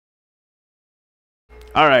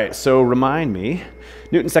All right, so remind me,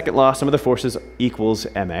 Newton's second law, sum of the forces equals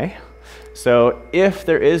ma. So if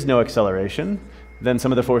there is no acceleration, then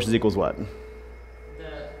sum of the forces equals what? What do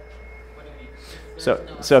you mean? So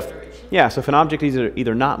if an object is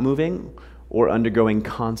either not moving or undergoing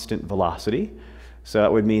constant velocity, so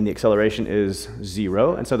that would mean the acceleration is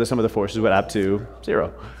 0, and so the sum of the forces would add up to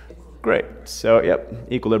 0. Great. So, yep,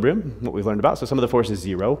 equilibrium, what we've learned about. So sum of the force is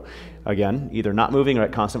 0. Again, either not moving or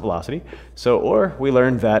at constant velocity. So, or we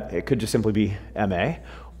learned that it could just simply be ma.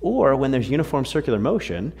 Or when there's uniform circular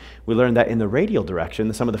motion, we learned that in the radial direction,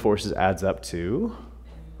 the sum of the forces adds up to,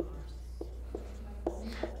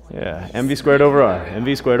 mv squared over r,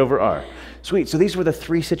 mv squared over r. Sweet. So these were the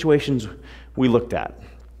three situations we looked at.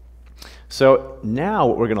 So now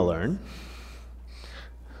what we're going to learn,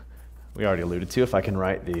 we already alluded to, if I can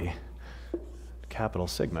write the capital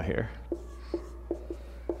sigma here,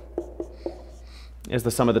 is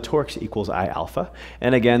the sum of the torques equals I alpha.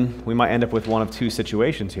 And again, we might end up with one of two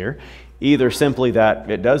situations here. Either simply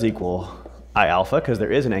that it does equal I alpha because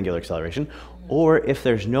there is an angular acceleration, or if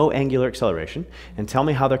there's no angular acceleration, and tell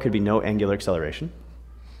me how there could be no angular acceleration.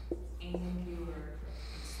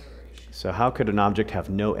 So how could an object have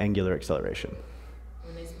no angular acceleration?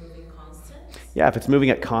 When it's moving constant? Yeah, if it's moving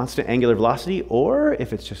at constant angular velocity, or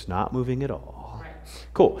if it's just not moving at all. Right.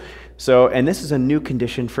 Cool. So, and this is a new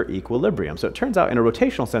condition for equilibrium. So it turns out in a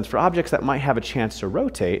rotational sense, for objects that might have a chance to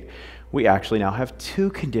rotate, we actually now have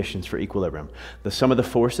two conditions for equilibrium. The sum of the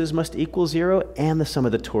forces must equal 0, and the sum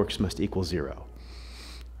of the torques must equal 0.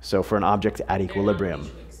 So for an object at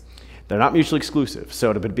equilibrium, they're not mutually exclusive.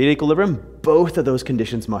 So to be at equilibrium, both of those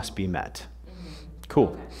conditions must be met. Cool.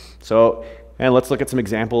 Okay. So, and let's look at some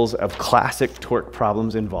examples of classic torque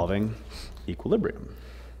problems involving equilibrium.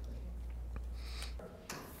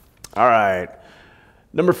 All right.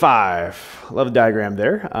 Number 5, love the diagram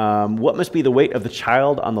there. What must be the weight of the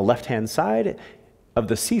child on the left-hand side of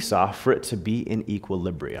the seesaw for it to be in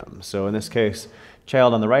equilibrium? So in this case,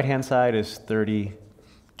 child on the right-hand side is 30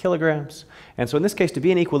 kilograms. And so in this case, to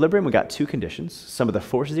be in equilibrium, we got two conditions. Sum of the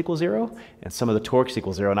forces equals 0, and sum of the torques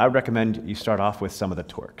equals 0. And I would recommend you start off with sum of the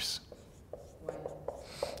torques.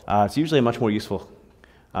 It's usually a much more useful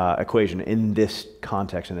equation in this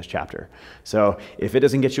context, in this chapter. So if it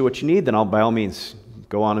doesn't get you what you need, then by all means,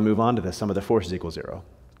 go on and move on to the sum of the forces equals 0.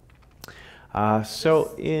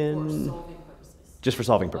 Just for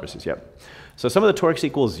solving purposes, yep. So sum of the torques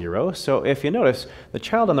equals 0. So if you notice, the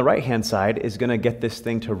child on the right-hand side is going to get this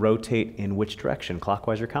thing to rotate in which direction,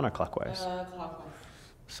 clockwise or counterclockwise? Clockwise.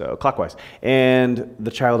 So clockwise. And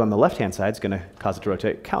the child on the left-hand side is going to cause it to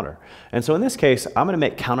rotate counter. And so in this case, I'm going to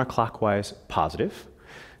make counterclockwise positive,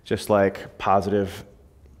 just like positive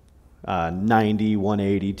 90,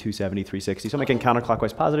 180, 270, 360. So I'm making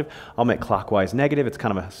counterclockwise positive. I'll make clockwise negative. It's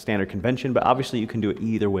kind of a standard convention, but obviously you can do it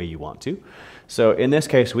either way you want to. So in this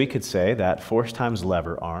case, we could say that force times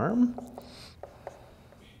lever arm.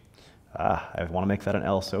 I want to make that an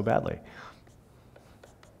L so badly.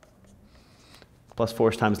 Plus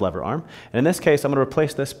force times lever arm. And in this case, I'm going to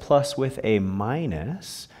replace this plus with a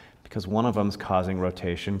minus because one of them is causing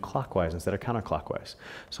rotation clockwise instead of counterclockwise.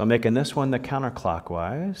 So I'm making this one the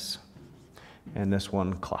counterclockwise and this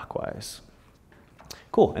one clockwise.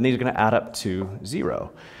 Cool, and these are going to add up to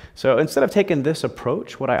 0. So instead of taking this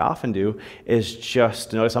approach, what I often do is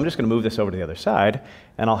just, notice I'm just going to move this over to the other side,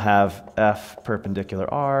 and I'll have F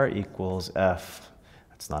perpendicular R equals F,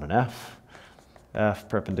 that's not an F, F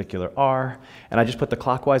perpendicular R, and I just put the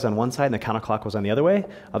clockwise on one side and the counterclockwise on the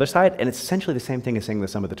other side, and it's essentially the same thing as saying the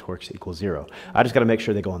sum of the torques equals 0. I just got to make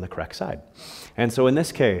sure they go on the correct side. And so in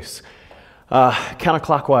this case,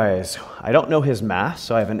 counterclockwise, I don't know his mass,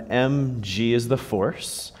 so I have an mg as the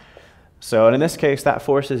force. So and in this case, that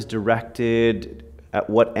force is directed at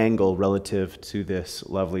what angle relative to this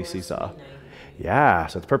lovely seesaw? Yeah,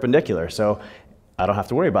 so it's perpendicular. So I don't have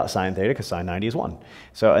to worry about sine theta because sine 90 is 1.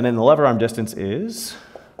 So, and then the lever arm distance is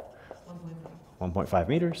 1.5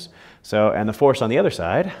 meters. So, and the force on the other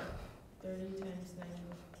side? 30 times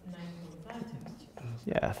 9.5 times 2.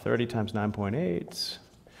 Yeah, 30 times 9.8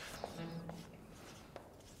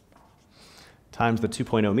 times the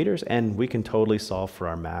 2.0 meters, and we can totally solve for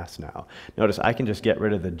our mass now. Notice I can just get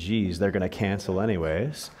rid of the g's. They're going to cancel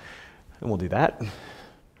anyways, and we'll do that.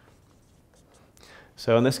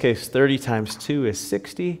 So in this case, 30 times 2 is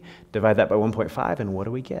 60. Divide that by 1.5, and what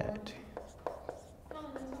do we get?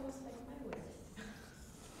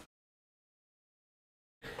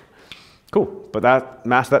 Cool, but that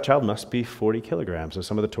mass of that child must be 40 kilograms. So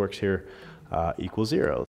some of the torques here equal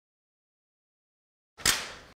 0.